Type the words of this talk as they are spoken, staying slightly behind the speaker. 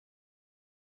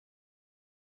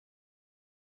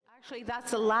Actually, that's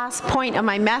the last point of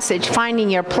my message, finding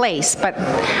your place, but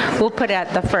we'll put it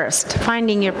at the first,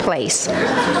 finding your place.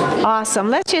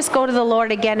 Awesome. Let's just go to the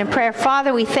Lord again in prayer.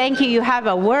 Father, we thank you. You have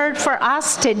a word for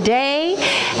us today,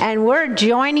 and we're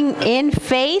joining in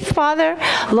faith, Father.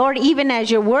 Lord, even as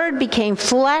your word became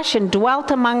flesh and dwelt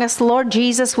among us, Lord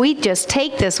Jesus, we just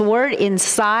take this word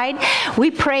inside. We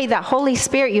pray that, Holy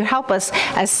Spirit, you help us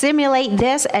assimilate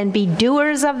this and be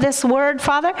doers of this word,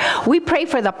 Father. We pray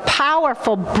for the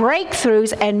powerful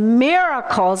breakthroughs and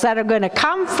miracles that are going to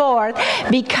come forth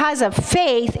because of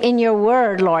faith in your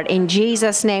word, Lord. In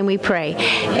Jesus' name we pray.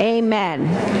 Amen.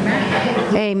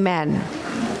 Amen.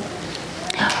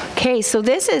 Okay, so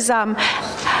this is,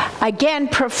 again,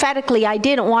 prophetically, I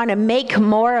didn't want to make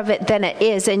more of it than it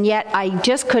is, and yet I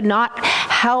just could not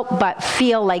help but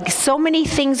feel like so many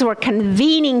things were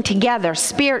convening together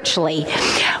spiritually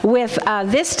with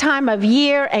this time of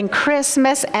year and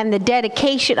Christmas and the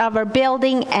dedication of our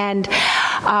building and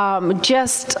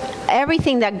just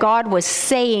everything that God was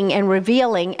saying and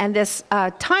revealing, and this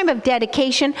time of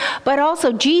dedication, but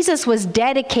also Jesus was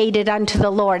dedicated unto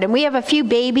the Lord. And we have a few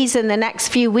babies in the next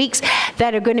few weeks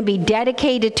that are going to be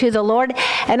dedicated to the Lord.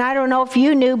 And I don't know if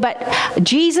you knew, but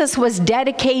Jesus was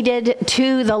dedicated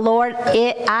to the Lord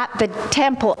at the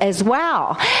temple as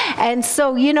well. And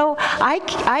so, you know,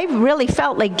 I really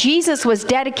felt like Jesus was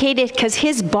dedicated because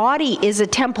his body is a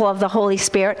temple of the Holy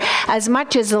Spirit, as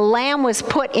much as the lamb was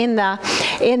put in the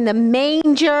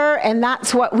manger, and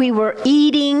that's what we were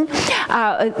eating.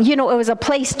 You know, it was a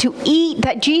place to eat,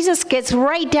 that Jesus gets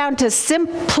right down to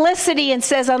simplicity and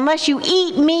says, unless you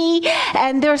eat me,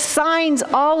 and there's signs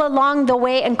all along the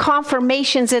way and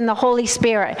confirmations in the Holy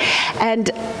Spirit. And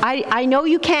I know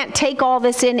you can't take all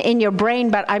this in your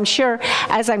brain, but I'm sure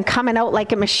as I'm coming out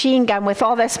like a machine gun with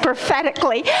all this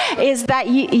prophetically, is that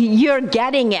you're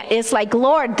getting it. It's like,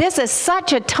 Lord, this is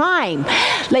such a time.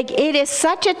 Like, it is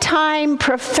such a time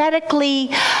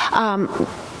prophetically,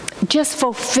 just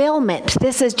fulfillment.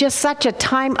 This is just such a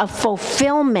time of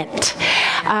fulfillment.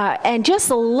 And just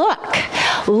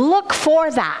look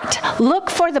for that. Look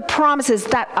for the promises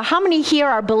that, how many here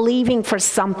are believing for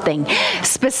something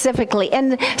specifically?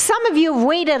 And some of you have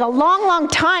waited a long, long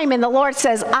time, and the Lord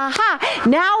says, aha,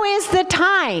 now is the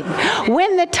time.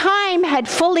 When the time had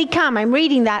fully come. I'm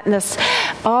reading that in this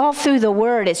all through the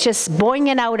word. It's just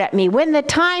boinging out at me. When the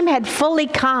time had fully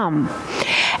come.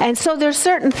 And so there's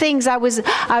certain things I was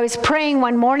praying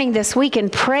one morning this week,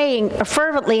 and praying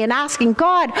fervently and asking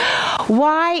God,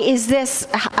 why is this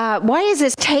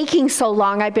taking so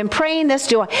long? I've been praying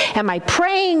this. Am I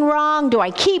praying wrong? Do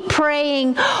I keep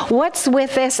praying? What's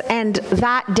with this? And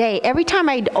that day, every time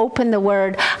I'd open the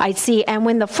word, I'd see, and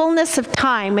when the fullness of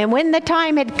time, and when the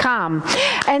time had come.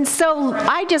 And so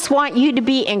I just want you to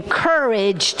be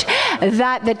encouraged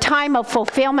that the time of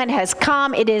fulfillment has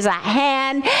come. It is at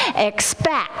hand.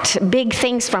 Expect big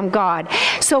things from God.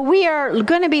 So we are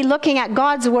going to be looking at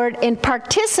God's word and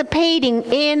participating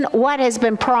in what has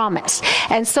been promised.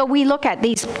 And so we look at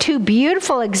these two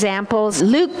beautiful examples.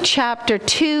 Luke chapter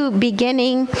 2,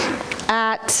 beginning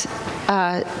at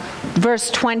verse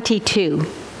 22.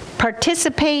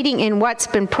 Participating in what's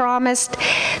been promised.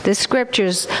 The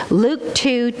scriptures, Luke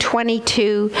 2,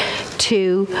 22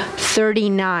 to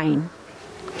 39.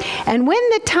 And when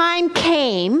the time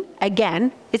came,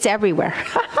 again, it's everywhere.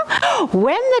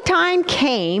 When the time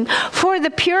came for the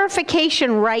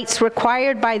purification rites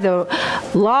required by the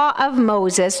law of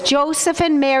Moses, Joseph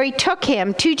and Mary took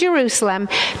him to Jerusalem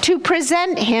to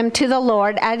present him to the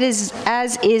Lord, as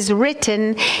is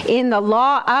written in the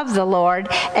law of the Lord.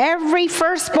 Every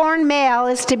firstborn male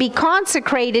is to be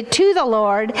consecrated to the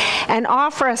Lord and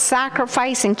offer a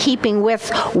sacrifice in keeping with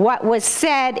what was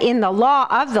said in the law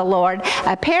of the Lord,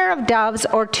 a pair of doves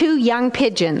or 2 young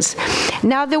pigeons.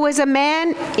 Now there was a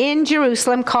man in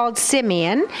Jerusalem called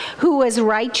Simeon, who was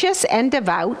righteous and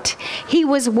devout. He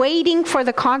was waiting for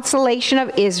the consolation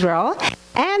of Israel,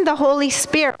 and the Holy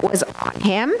Spirit was on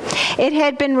him. It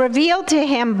had been revealed to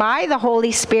him by the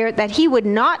Holy Spirit that he would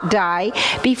not die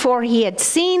before he had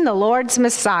seen the Lord's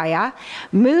Messiah.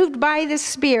 Moved by the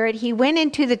Spirit, he went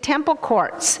into the temple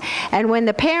courts. And when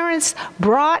the parents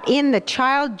brought in the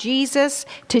child Jesus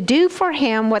to do for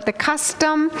him what the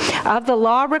custom of the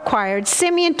law required,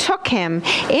 Simeon took him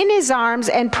in his arms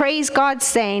and praised God,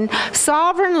 saying,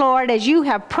 Sovereign Lord, as you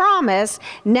have promised,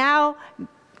 now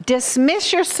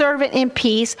dismiss your servant in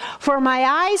peace, for my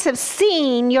eyes have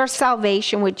seen your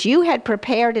salvation, which you had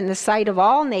prepared in the sight of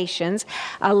all nations,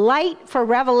 a light for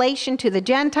revelation to the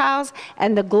Gentiles,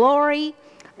 and the glory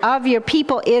of your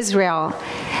people Israel.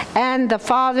 And the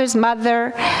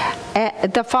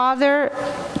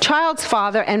child's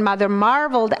father and mother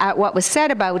marveled at what was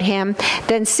said about him.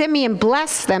 Then Simeon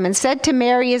blessed them and said to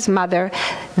Mary his mother,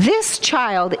 "This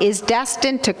child is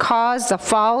destined to cause the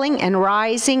falling and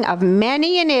rising of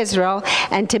many in Israel,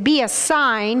 and to be a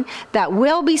sign that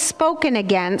will be spoken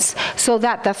against, so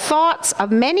that the thoughts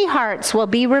of many hearts will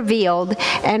be revealed,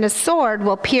 and a sword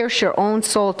will pierce your own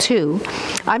soul too."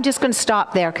 I'm just going to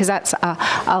stop there because that's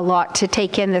a lot to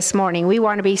take in this morning. We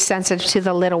want to be sensitive to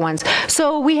the little ones.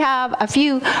 So we have a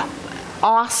few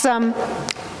awesome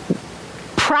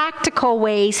practical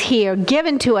ways here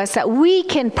given to us that we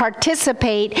can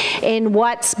participate in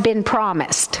what's been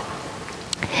promised.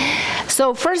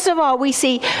 So first of all, we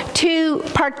see to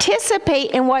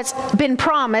participate in what's been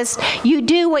promised, you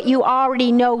do what you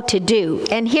already know to do.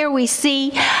 And here we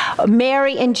see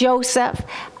Mary and Joseph.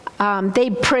 They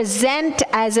present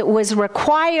as it was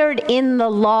required in the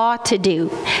law to do.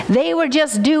 They were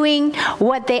just doing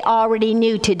what they already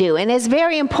knew to do. And it's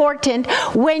very important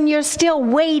when you're still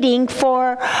waiting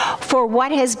for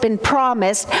what has been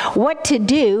promised, what to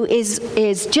do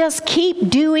is just keep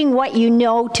doing what you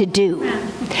know to do.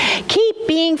 Keep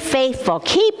being faithful.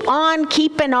 Keep on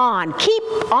keeping on.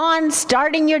 Keep on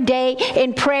starting your day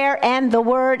in prayer and the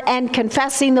Word and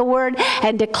confessing the Word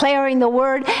and declaring the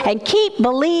Word, and keep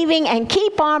believing and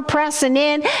keep on pressing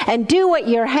in and do what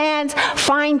your hands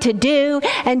find to do,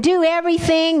 and do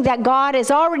everything that God has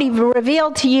already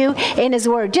revealed to you in His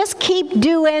Word. Just keep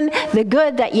doing the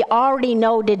good that you already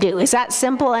know to do. Is that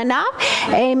simple enough?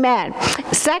 Amen.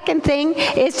 Second thing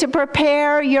is to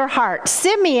prepare your heart.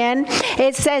 Simeon,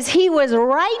 it says he was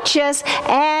righteous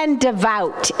and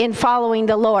devout in following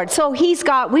the Lord. So we've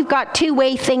got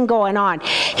two-way thing going on.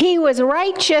 He was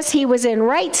righteous, he was in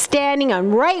right standing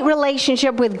and right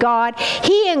relationship with God.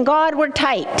 He and God were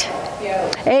tight.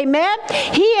 Yeah. Amen?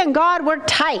 He and God were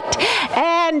tight.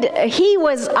 And he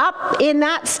was up in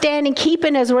that standing,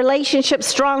 keeping his relationship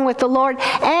strong with the Lord.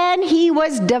 And he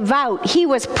was devout. He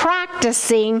was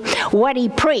practicing what he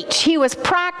preached. He was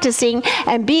practicing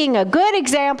and being a good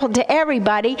example to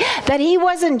everybody that he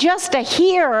wasn't just a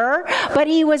hearer, but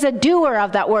he was a doer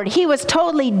of that word. He was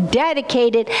totally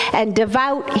dedicated and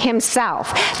devout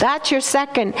himself. That's your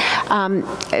second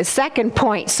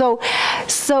point. So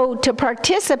to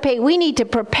participate, we need to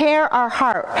prepare our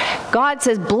heart. God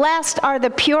says, "Blessed are the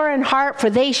pure in heart, for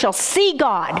they shall see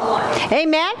God."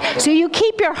 Amen? So you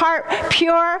keep your heart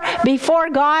pure before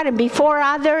God and before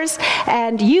others,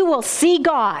 and you will see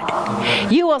God.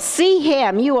 You will see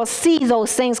Him. You will see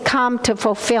those things come to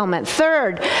fulfillment.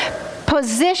 Third,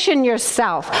 position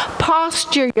yourself,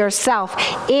 posture yourself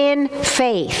in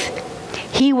faith.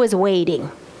 He was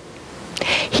waiting.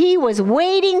 He was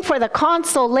waiting for the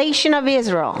consolation of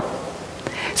Israel.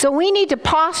 So we need to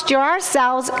posture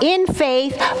ourselves in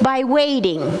faith by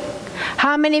waiting.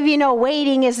 How many of you know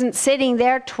waiting isn't sitting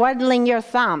there twiddling your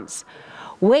thumbs?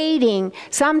 Waiting,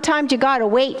 sometimes you got to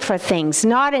wait for things.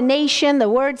 Not a nation, the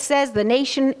word says the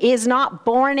nation is not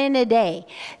born in a day.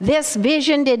 This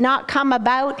vision did not come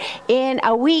about in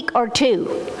a week or two.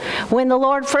 When the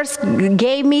Lord first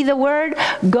gave me the word,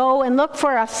 go and look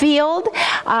for a field,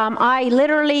 I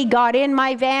literally got in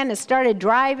my van and started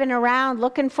driving around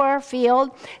looking for a field,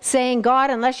 saying,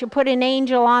 "God, unless you put an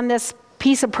angel on this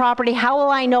piece of property, how will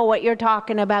I know what you're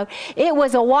talking about?" It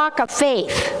was a walk of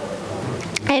faith.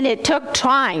 And it took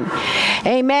time.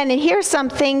 Amen. And here's some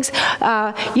things.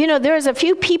 There's a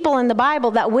few people in the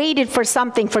Bible that waited for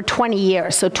something for 20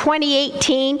 years. So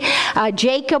 2018,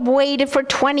 Jacob waited for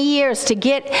 20 years to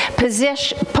get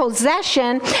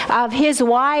possession of his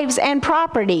wives and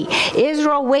property.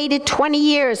 Israel waited 20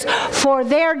 years for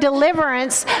their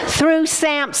deliverance through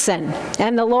Samson.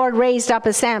 And the Lord raised up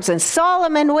a Samson.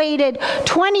 Solomon waited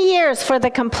 20 years for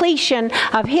the completion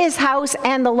of his house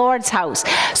and the Lord's house.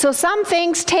 So some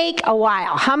things take a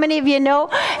while. How many of you know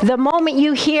the moment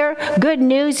you hear good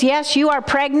news, yes, you are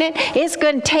pregnant, it's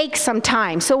going to take some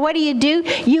time. So what do?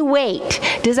 You wait.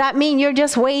 Does that mean you're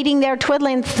just waiting there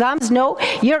twiddling thumbs? No,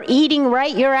 you're eating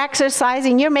right, you're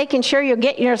exercising, you're making sure you're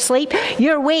getting your sleep,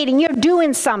 you're waiting, you're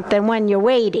doing something when you're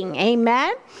waiting.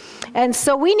 Amen? And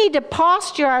so we need to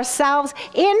posture ourselves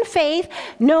in faith,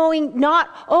 knowing not,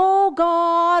 "Oh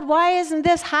God, why hasn't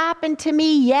this happened to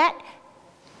me yet?"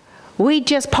 We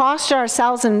just posture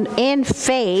ourselves in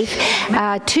faith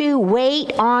to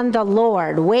wait on the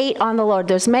Lord. Wait on the Lord.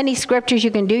 There's many scriptures. You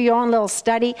can do your own little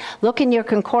study. Look in your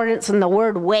concordance in the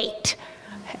word wait.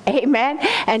 Amen.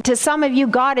 And to some of you,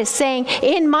 God is saying,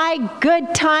 in my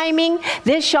good timing,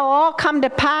 this shall all come to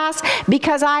pass,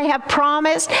 because I have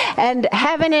promised, and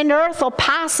heaven and earth will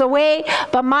pass away,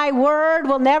 but my word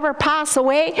will never pass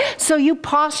away. So you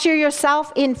posture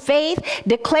yourself in faith,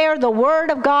 declare the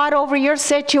word of God over your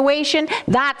situation.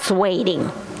 That's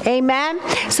waiting. Amen.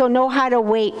 So know how to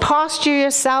wait. Posture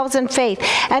yourselves in faith.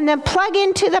 And then plug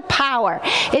into the power.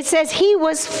 It says he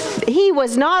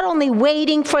was not only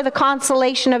waiting for the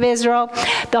consolation of Israel,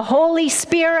 the Holy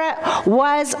Spirit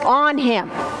was on him.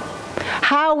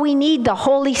 How we need the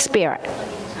Holy Spirit.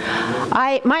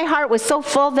 My heart was so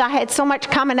full that I had so much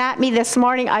coming at me this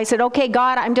morning. I said, okay,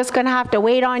 God, I'm just going to have to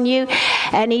wait on you.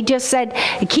 And he just said,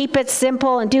 keep it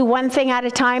simple and do one thing at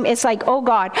a time. It's like, oh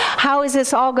God, how is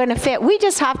this all going to fit? We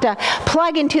just have to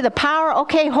plug into the power.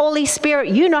 Okay, Holy Spirit,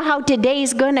 you know how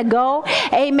today's going to go.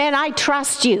 Amen. I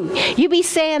trust you. You be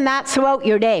saying that throughout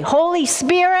your day. Holy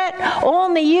Spirit,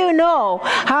 only you know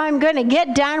how I'm going to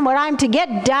get done what I'm to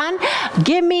get done.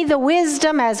 Give me the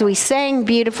wisdom, as we sang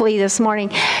beautifully this morning.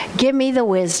 Give me the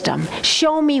wisdom.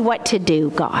 Show me what to do,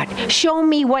 God. Show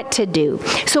me what to do.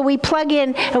 So we plug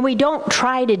in, and we don't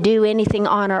try to do anything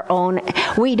on our own.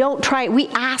 We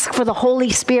ask for the Holy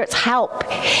Spirit's help.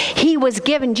 He was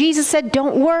given. Jesus said,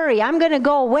 don't worry, I'm going to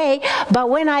go away, but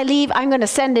when I leave, I'm going to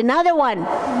send another one.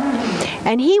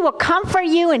 And he will comfort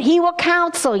you, and he will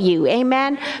counsel you.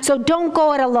 Amen. So don't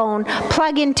go it alone.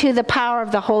 Plug into the power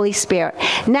of the Holy Spirit.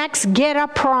 Next, get a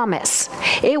promise.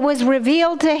 It was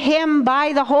revealed to him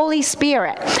by the Holy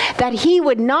Spirit that he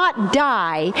would not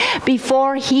die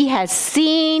before he has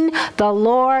seen the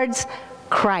Lord's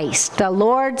Christ, the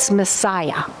Lord's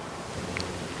Messiah.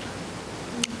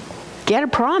 Get a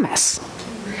promise.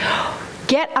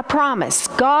 Get a promise.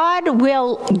 God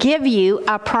will give you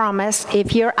a promise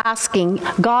if you're asking,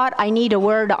 God, I need a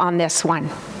word on this one.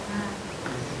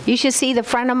 You should see the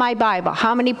front of my Bible.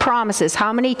 How many promises,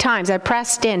 how many times I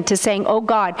pressed into saying, oh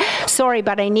God, sorry,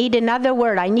 but I need another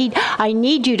word. I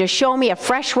need you to show me a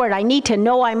fresh word. I need to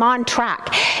know I'm on track.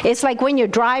 It's like when you're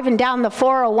driving down the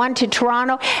 401 to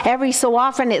Toronto, every so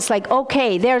often it's like,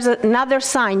 okay, there's another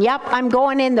sign. Yep, I'm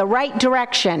going in the right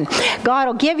direction. God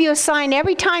will give you a sign.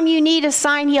 Every time you need a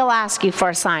sign, he'll ask you for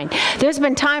a sign. There's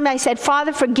been times I said,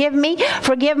 Father, forgive me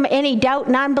any doubt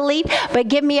and unbelief, but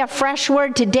give me a fresh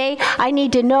word today. I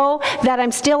need to know that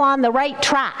I'm still on the right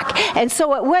track. And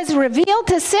so it was revealed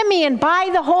to Simeon by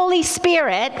the Holy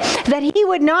Spirit that he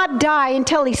would not die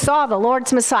until he saw the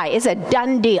Lord's Messiah. It's a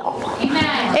done deal.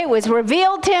 Amen. It was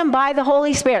revealed to him by the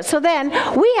Holy Spirit. So then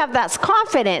we have that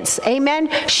confidence. Amen.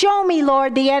 Show me,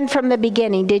 Lord, the end from the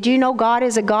beginning. Did you know God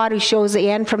is a God who shows the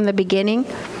end from the beginning?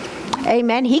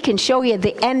 Amen. He can show you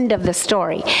the end of the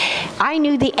story. I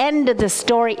knew the end of the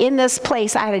story in this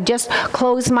place. I had just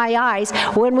closed my eyes.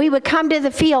 When we would come to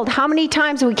the field, how many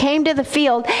times we came to the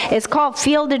field, it's called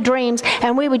Field of Dreams,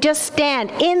 and we would just stand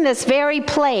in this very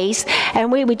place,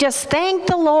 and we would just thank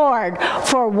the Lord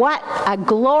for what a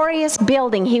glorious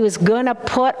building he was going to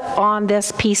put on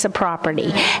this piece of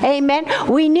property. Amen.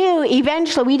 We knew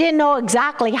eventually, we didn't know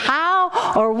exactly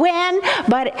how or when,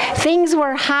 but things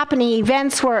were happening,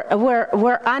 events were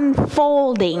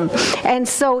unfolding. And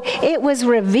so it was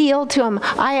revealed to him.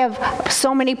 I have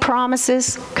so many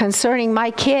promises concerning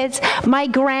my kids, my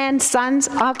grandsons.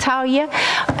 I'll tell you,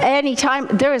 anytime,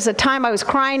 there was a time I was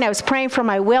crying, I was praying for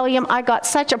my William. I got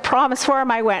such a promise for him.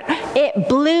 It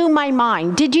blew my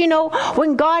mind. Did you know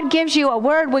when God gives you a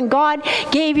word, when God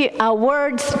gave you a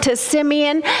word to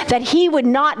Simeon that he would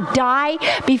not die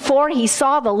before he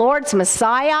saw the Lord's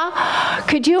Messiah?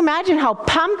 Could you imagine how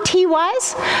pumped he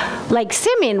was? Like,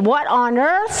 Simeon, what on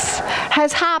earth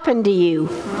has happened to you?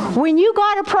 When you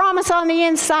got a promise on the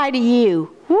inside of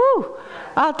you, whoo,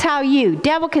 I'll tell you,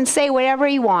 devil can say whatever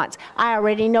he wants. I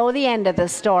already know the end of the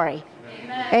story.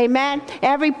 Amen. Amen.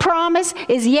 Every promise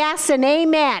is yes and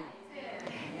amen.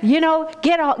 You know,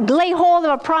 lay hold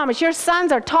of a promise. Your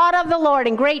sons are taught of the Lord,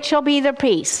 and great shall be their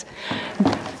peace.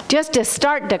 Just to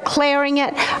start declaring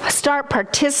it, start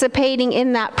participating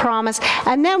in that promise.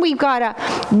 And then we've got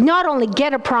to not only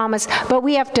get a promise, but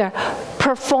we have to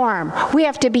perform. We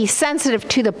have to be sensitive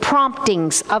to the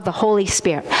promptings of the Holy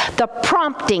Spirit. The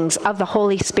promptings of the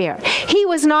Holy Spirit. He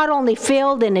was not only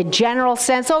filled in a general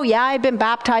sense, oh yeah, I've been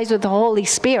baptized with the Holy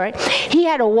Spirit. He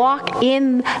had to walk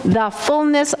in the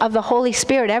fullness of the Holy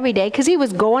Spirit every day, because he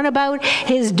was going about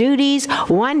his duties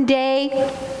one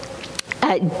day.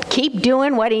 Keep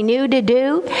doing what he knew to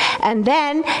do. And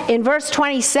then in verse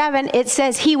 27, it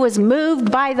says he was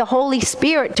moved by the Holy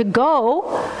Spirit to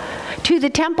go to the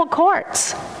temple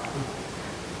courts.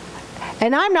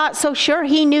 And I'm not so sure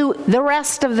he knew the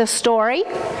rest of the story.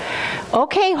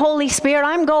 Okay, Holy Spirit,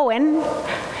 I'm going.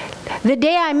 The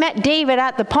day I met David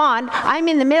at the pond, I'm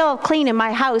in the middle of cleaning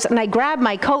my house, and I grabbed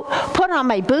my coat, put on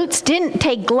my boots, didn't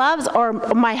take gloves or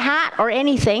my hat or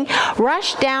anything,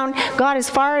 rushed down, got as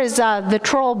far as the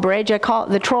troll bridge, I call it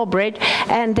the troll bridge,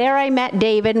 and there I met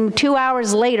David, and 2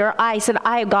 hours later, I said,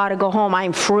 I gotta go home,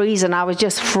 I'm freezing. I was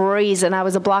just freezing. I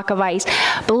was a block of ice.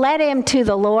 But led him to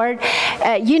the Lord.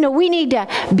 We need to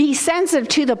be sensitive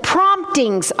to the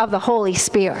promptings of the Holy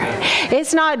Spirit.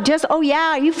 It's not just, oh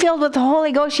yeah, are you filled with the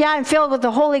Holy Ghost? Yeah, I'm filled with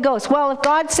the Holy Ghost. Well, if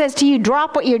God says to you,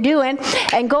 drop what you're doing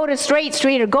and go to Straight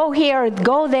Street or go here or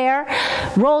go there,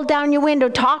 roll down your window,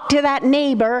 talk to that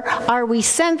neighbor, are we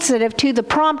sensitive to the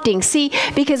prompting? See,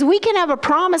 because we can have a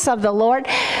promise of the Lord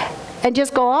and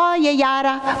just go, oh,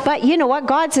 yada. But you know what?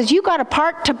 God says, you got a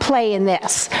part to play in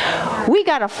this. We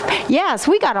got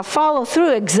to follow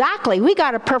through exactly. We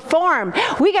got to perform.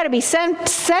 We got to be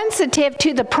sensitive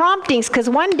to the promptings, because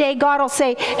one day God will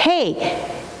say,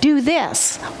 hey, do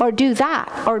this, or do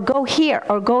that, or go here,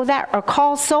 or go there, or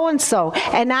call so-and-so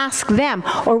and ask them,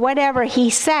 or whatever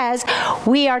he says.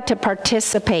 We are to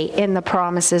participate in the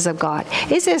promises of God.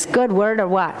 Is this good word or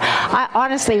what?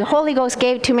 Honestly, the Holy Ghost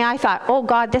gave it to me. I thought, oh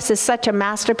God, this is such a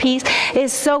masterpiece.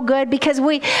 It's so good, because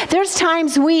there's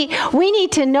times we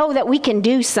need to know that we can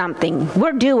do something.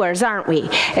 We're doers, aren't we?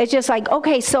 It's just like,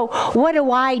 okay, so what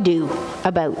do I do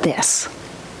about this?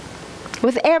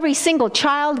 With every single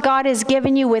child God has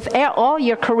given you, with all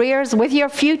your careers, with your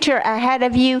future ahead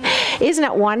of you, isn't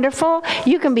it wonderful?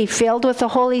 You can be filled with the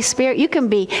Holy Spirit. You can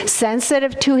be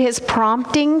sensitive to his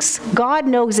promptings. God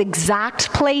knows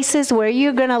exact places where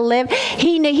you're going to live.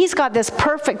 He's got this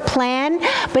perfect plan,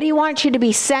 but he wants you to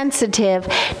be sensitive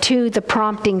to the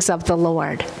promptings of the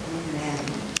Lord.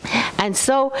 And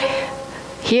so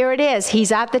here it is.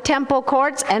 He's at the temple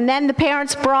courts, and then the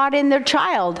parents brought in their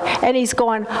child, and he's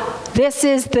going, this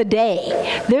is the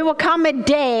day. There will come a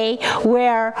day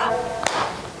where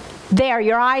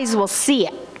your eyes will see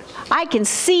it. I can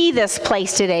see this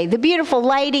place today, the beautiful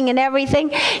lighting and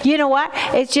everything. You know what?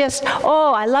 It's just,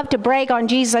 oh, I love to brag on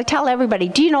Jesus. I tell everybody,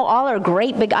 do you know all are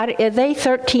great big, are they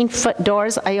 13-foot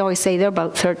doors? I always say they're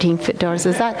about 13-foot doors.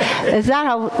 Is that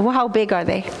how big are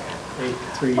they?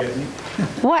 3, I think.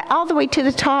 What, all the way to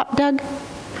the top, Doug?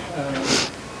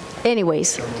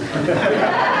 Anyways.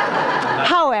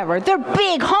 However, they're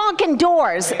big honking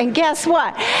doors, and guess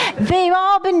what? They've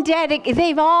all been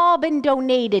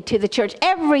donated to the church.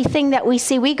 Everything that we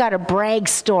see, we got a brag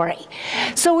story.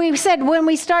 So we said when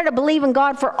we started believing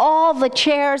God for all the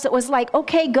chairs, it was like,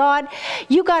 okay, God,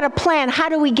 you got a plan. How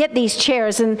do we get these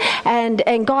chairs?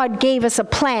 And God gave us a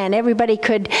plan. Everybody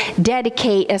could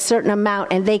dedicate a certain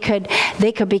amount, and they could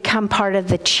become part of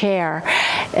the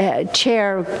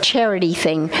charity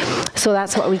thing. So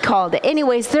that's what we called it.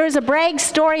 Anyways, there's a brag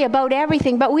story about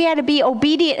everything, but we had to be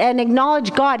obedient and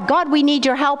acknowledge God. God, we need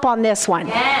your help on this one.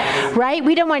 Yes. Right?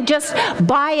 We don't want to just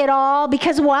buy it all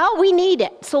because, well, we need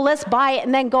it, so let's buy it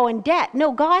and then go in debt.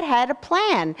 No, God had a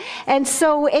plan. And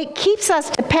so it keeps us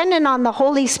dependent on the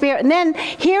Holy Spirit. And then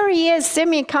here he is,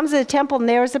 Simeon comes to the temple, and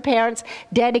there's the parents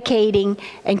dedicating.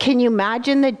 And can you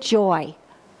imagine the joy?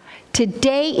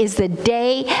 Today is the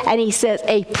day, and he says,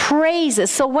 a praises.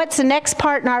 So what's the next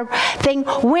part in our thing?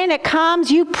 When it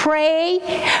comes, you pray,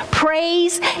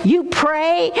 praise, you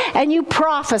pray, and you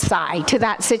prophesy to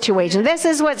that situation. This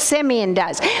is what Simeon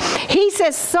does. He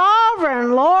says,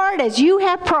 sovereign Lord, as you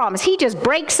have promised. He just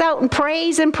breaks out in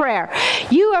praise and prayer.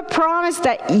 You have promised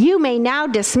that you may now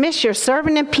dismiss your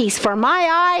servant in peace, for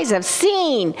my eyes have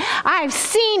seen. I've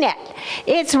seen it.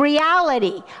 It's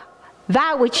reality.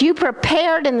 That which you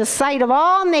prepared in the sight of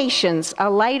all nations, a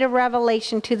light of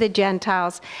revelation to the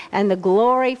Gentiles, and the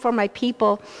glory for my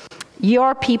people,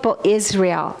 your people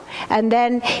Israel. And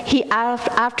then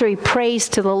after he prays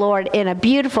to the Lord in a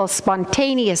beautiful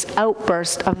spontaneous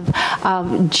outburst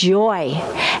of joy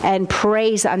and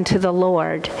praise unto the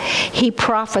Lord, he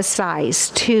prophesies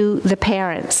to the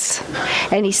parents.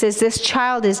 And he says, this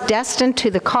child is destined to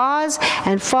the cause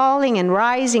and falling and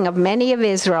rising of many of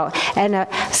Israel, and a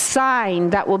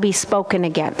sign that will be spoken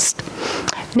against.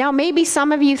 Now maybe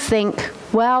some of you think,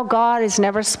 well, God has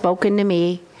never spoken to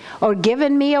me or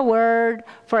given me a word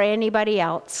for anybody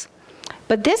else.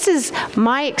 But this is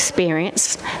my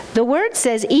experience. The word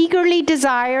says, eagerly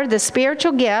desire the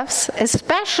spiritual gifts,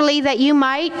 especially that you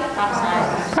might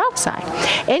prophesy.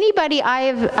 Anybody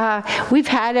we've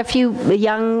had a few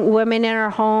young women in our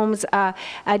homes,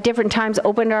 at different times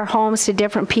opened our homes to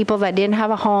different people that didn't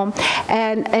have a home.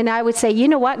 And I would say, you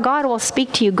know what? God will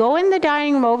speak to you. Go in the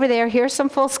dining room over there. Here's some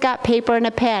foolscap paper and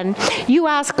a pen. You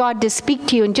ask God to speak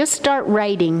to you and just start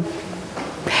writing.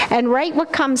 and write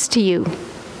what comes to you.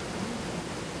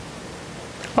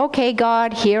 Okay,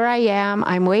 God, here I am.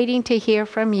 I'm waiting to hear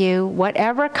from you.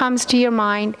 Whatever comes to your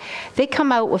mind, they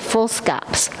come out with full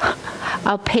scaps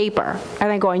of paper.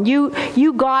 And I'm going,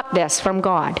 you got this from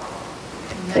God.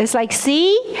 It's like,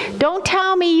 see, don't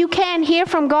tell me you can't hear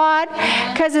from God,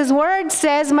 because his word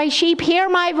says, my sheep hear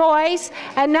my voice,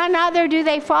 and none other do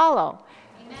they follow.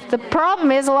 The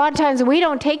problem is a lot of times we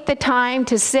don't take the time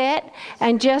to sit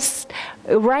and just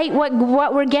write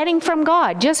what we're getting from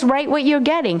God. Just write what you're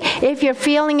getting. If you're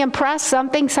feeling impressed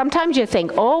something, sometimes you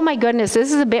think, oh my goodness,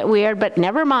 this is a bit weird, but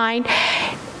never mind.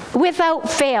 Without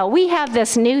fail, we have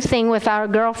this new thing with our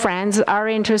girlfriends, our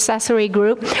intercessory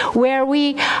group, where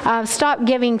we stop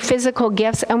giving physical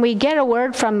gifts and we get a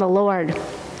word from the Lord.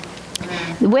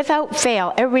 Without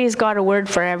fail, everybody's got a word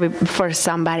for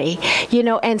somebody, you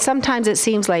know, and sometimes it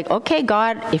seems like, okay,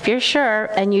 God, if you're sure,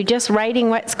 and you're just writing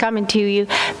what's coming to you,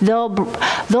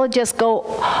 they'll just go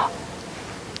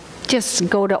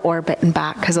to orbit and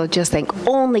back, because they'll just think,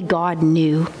 only God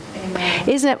knew. Amen.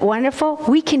 Isn't it wonderful?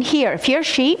 We can hear. If you're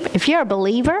sheep, if you're a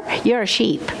believer, you're a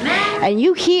sheep. Amen. And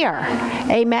you hear.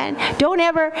 Amen. Don't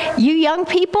ever, you young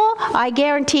people, I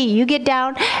guarantee you get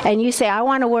down and you say, I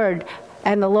want a word.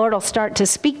 And the Lord will start to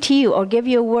speak to you or give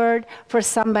you a word for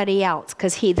somebody else,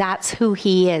 because that's who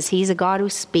he is. He's a God who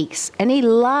speaks. And he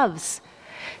loves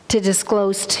to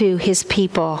disclose to his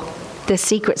people the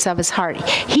secrets of his heart.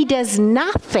 He does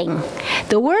nothing.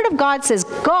 The word of God says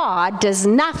God does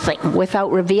nothing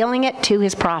without revealing it to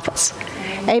his prophets.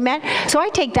 Amen. So I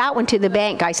take that one to the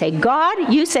bank. I say,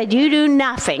 God, you said you do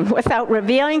nothing without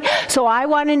revealing. So I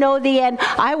want to know the end.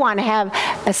 I want to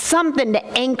have something to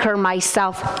anchor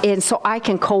myself in so I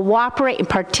can cooperate and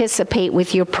participate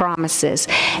with your promises.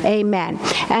 Amen.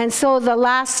 And so the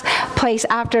last place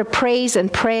after praise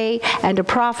and pray and to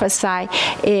prophesy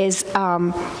is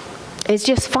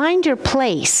just find your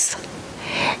place.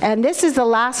 And this is the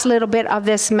last little bit of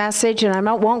this message, and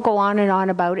I won't go on and on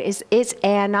about it. It's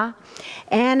Anna.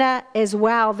 Anna as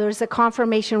well. There's a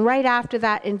confirmation right after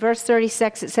that in verse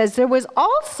 36. It says, there was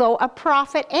also a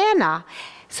prophet Anna.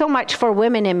 So much for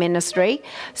women in ministry.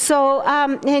 So,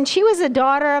 and she was a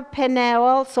daughter of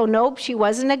Penuel, so nope, she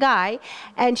wasn't a guy.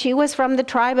 And she was from the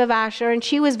tribe of Asher, and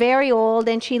she was very old,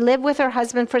 and she lived with her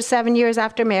husband for 7 years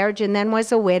after marriage, and then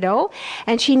was a widow.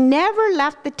 And she never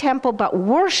left the temple, but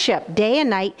worshiped day and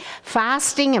night,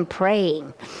 fasting and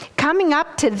praying. Coming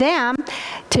up to them,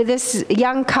 to this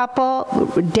young couple,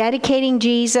 dedicating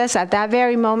Jesus, at that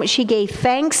very moment, she gave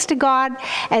thanks to God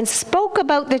and spoke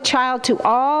about the child to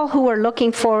all who were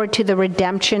looking forward to the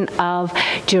redemption of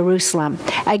Jerusalem.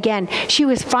 Again, she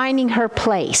was finding her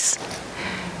place.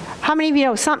 How many of you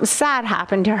know something sad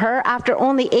happened to her? After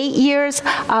only 8 years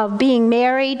of being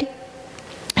married,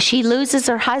 she loses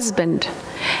her husband.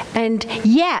 And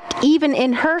yet, even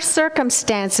in her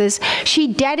circumstances, she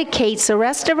dedicates the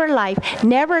rest of her life,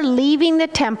 never leaving the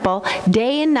temple,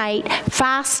 day and night,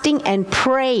 fasting and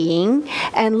praying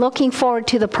and looking forward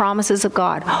to the promises of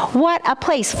God. What a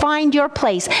place. Find your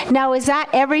place. Now, is that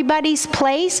everybody's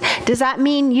place? Does that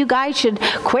mean you guys should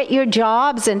quit your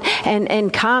jobs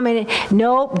and come and...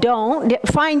 Nope, don't.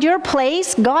 Find your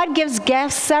place. God gives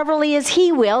gifts severally as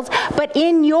he wills, but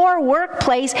in your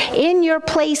workplace, in your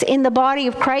place in the body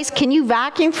of Christ, can you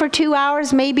vacuum for 2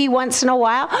 hours maybe once in a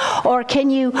while? Or can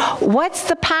you, what's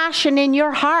the passion in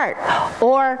your heart?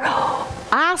 Or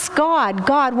ask God,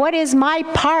 God, what is my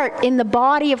part in the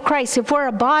body of Christ? If we're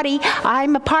a body,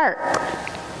 I'm a part.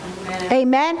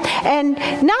 Amen. And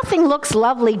nothing looks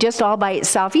lovely just all by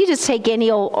itself. You just take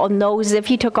any old nose. If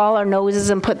you took all our noses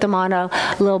and put them on a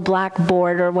little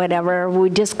blackboard or whatever, we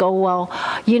just go, well,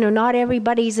 you know, not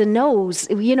everybody's a nose.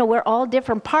 You know, we're all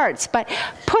different parts. But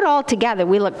put all together,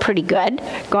 we look pretty good.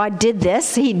 God did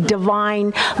this. He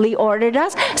divinely ordered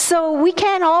us. So we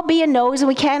can't all be a nose, and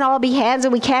we can't all be hands,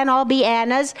 and we can't all be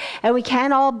Annas, and we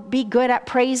can't all be good at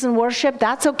praise and worship.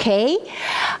 That's okay.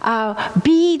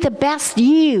 Be the best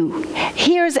you.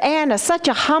 Here's Anna, such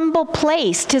a humble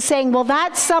place to saying, well,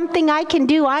 that's something I can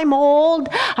do. I'm old.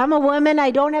 I'm a woman. I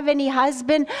don't have any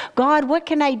husband. God, what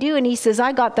can I do? And he says,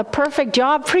 I got the perfect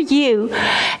job for you.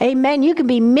 Amen. You can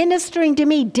be ministering to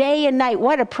me day and night.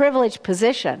 What a privileged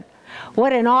position.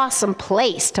 What an awesome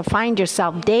place to find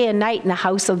yourself day and night in the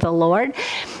house of the Lord.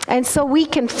 And so we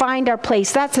can find our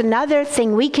place. That's another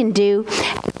thing we can do.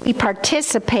 We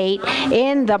participate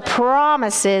in the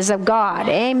promises of God.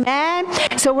 Amen.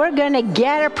 So we're going to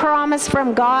get a promise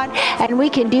from God, and we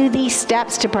can do these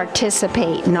steps to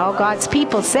participate. And all God's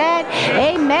people said,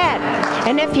 amen.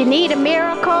 And if you need a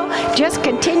miracle, just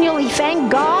continually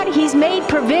thank God. He's made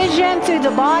provision through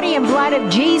the body and blood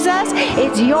of Jesus.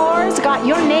 It's yours. Got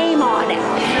your name on on it.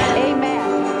 Amen.